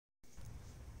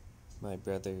My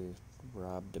brother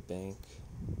robbed a bank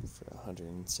for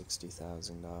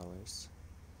 $160,000.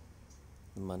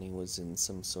 The money was in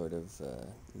some sort of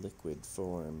liquid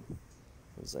form.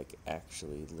 It was like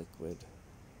actually liquid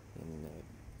in a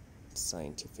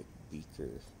scientific beaker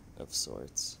of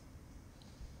sorts.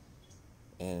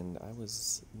 And I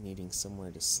was needing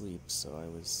somewhere to sleep, so I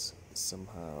was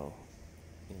somehow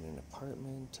in an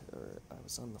apartment, or I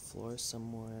was on the floor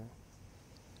somewhere,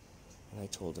 and I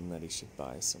told him that he should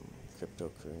buy some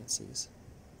cryptocurrencies.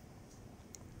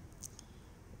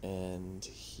 And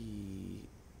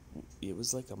it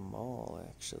was like a mall,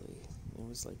 actually. It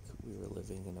was like we were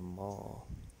living in a mall.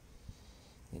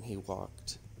 And he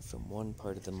walked from one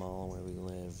part of the mall where we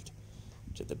lived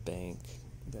to the bank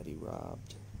that he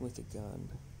robbed with a gun.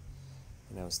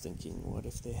 And I was thinking, what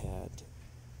if they had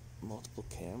multiple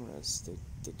cameras?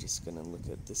 They're just gonna look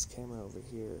at this camera over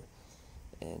here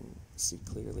and see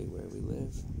clearly where we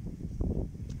live.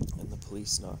 And the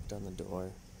police knocked on the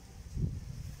door,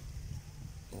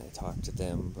 and I talked to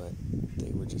them, but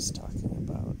they were just talking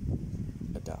about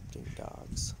adopting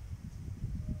dogs.